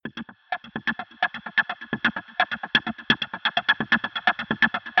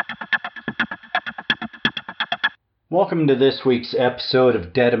Welcome to this week's episode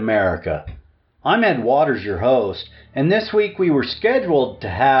of Dead America. I'm Ed Waters, your host, and this week we were scheduled to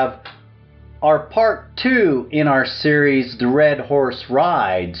have our part 2 in our series, The Red Horse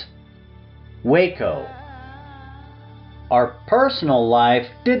Rides, Waco. Our personal life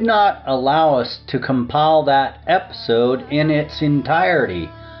did not allow us to compile that episode in its entirety,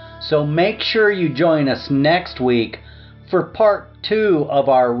 so make sure you join us next week for part 2 of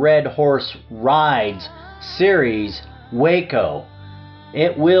our Red Horse Rides series, Waco.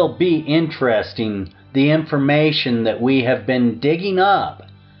 It will be interesting, the information that we have been digging up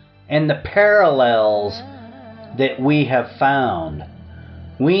and the parallels that we have found.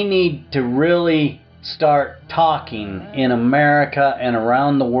 We need to really start talking in America and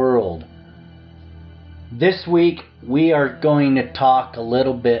around the world. This week we are going to talk a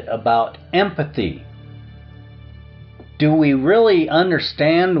little bit about empathy. Do we really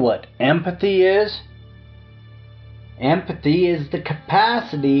understand what empathy is? Empathy is the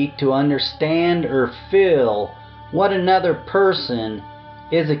capacity to understand or feel what another person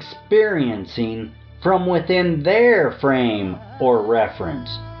is experiencing from within their frame or reference.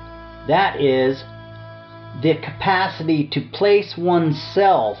 That is, the capacity to place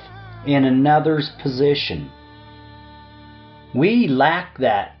oneself in another's position. We lack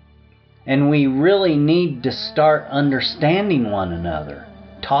that, and we really need to start understanding one another,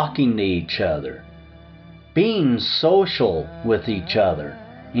 talking to each other, being social with each other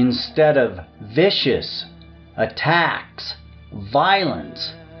instead of vicious attacks,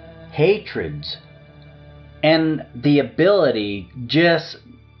 violence, hatreds, and the ability just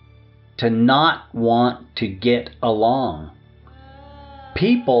to not want to get along.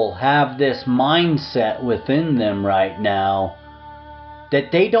 People have this mindset within them right now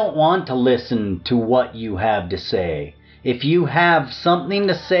that they don't want to listen to what you have to say. If you have something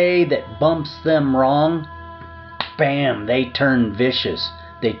to say that bumps them wrong, bam, they turn vicious.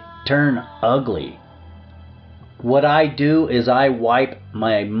 They turn ugly. What I do is I wipe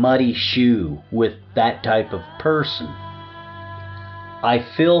my muddy shoe with that type of person. I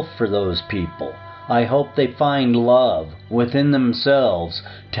feel for those people. I hope they find love within themselves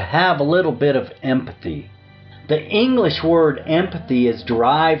to have a little bit of empathy. The English word empathy is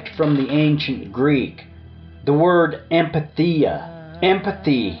derived from the ancient Greek, the word empatheia.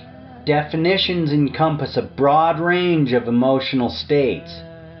 Empathy definitions encompass a broad range of emotional states,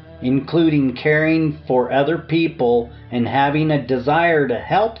 including caring for other people and having a desire to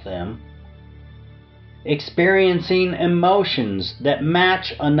help them, experiencing emotions that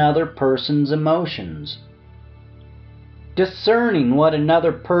match another person's emotions, discerning what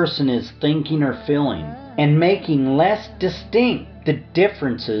another person is thinking or feeling, and making less distinct the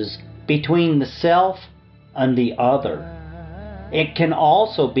differences between the self and the other. It can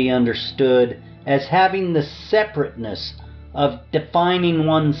also be understood as having the separateness of defining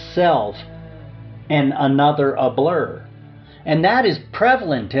oneself and another a blur. And that is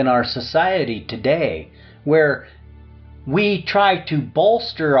prevalent in our society today, where we try to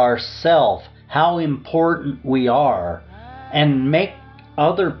bolster ourselves, how important we are, and make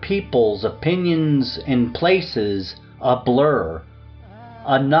other people's opinions and places a blur,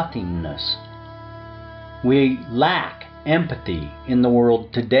 a nothingness. We lack empathy in the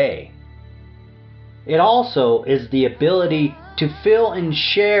world today. It also is the ability to feel and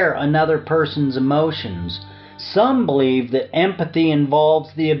share another person's emotions. Some believe that empathy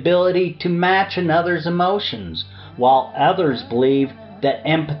involves the ability to match another's emotions, while others believe that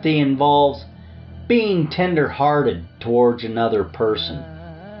empathy involves being tender-hearted towards another person.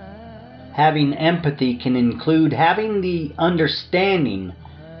 Having empathy can include having the understanding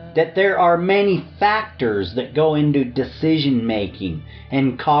that there are many factors that go into decision-making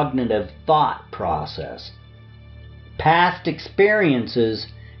and cognitive thought process. Past experiences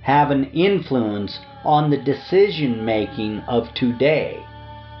have an influence on the decision-making of today.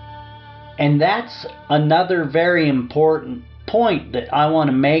 And that's another very important point that I want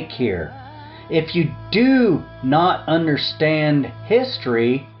to make here. If you do not understand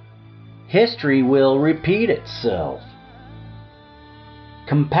history, history will repeat itself.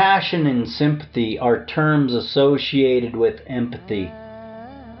 Compassion and sympathy are terms associated with empathy.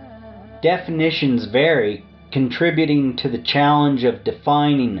 Definitions vary, contributing to the challenge of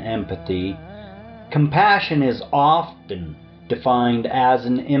defining empathy. Compassion is often defined as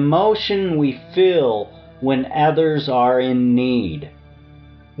an emotion we feel when others are in need,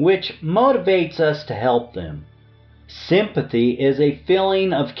 which motivates us to help them. Sympathy is a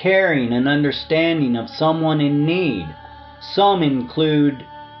feeling of caring and understanding of someone in need. Some include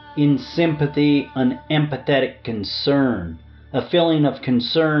in sympathy an empathetic concern, a feeling of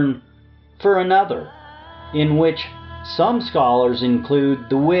concern for another, in which Some scholars include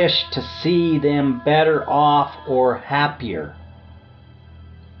the wish to see them better off or happier.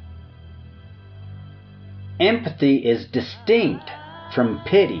 Empathy is distinct from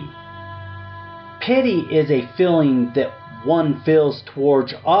pity. Pity is a feeling that one feels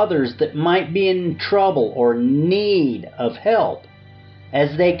towards others that might be in trouble or need of help,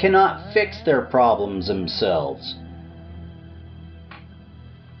 as they cannot fix their problems themselves.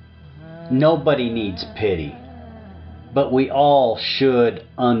 Nobody needs pity, but we all should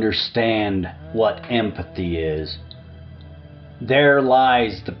understand what empathy is. There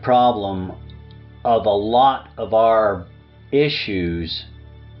lies the problem of a lot of our issues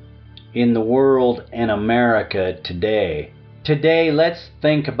in the world and America today. Today, let's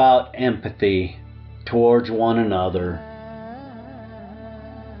think about empathy towards one another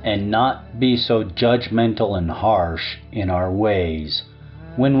and not be so judgmental and harsh in our ways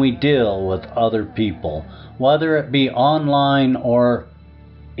when we deal with other people, whether it be online or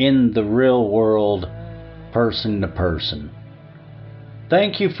in the real world, person to person.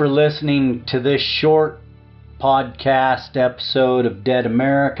 Thank you for listening to this short podcast episode of Dead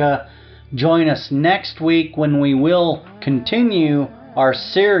America. Join us next week when we will continue our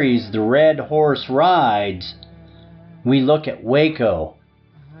series, The Red Horse Rides. We look at Waco.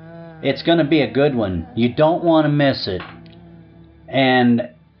 It's going to be a good one. You don't want to miss it. And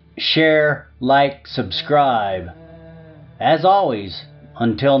share, like, subscribe. As always,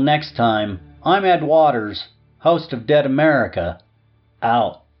 until next time, I'm Ed Waters, host of Dead America,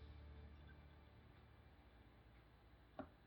 out.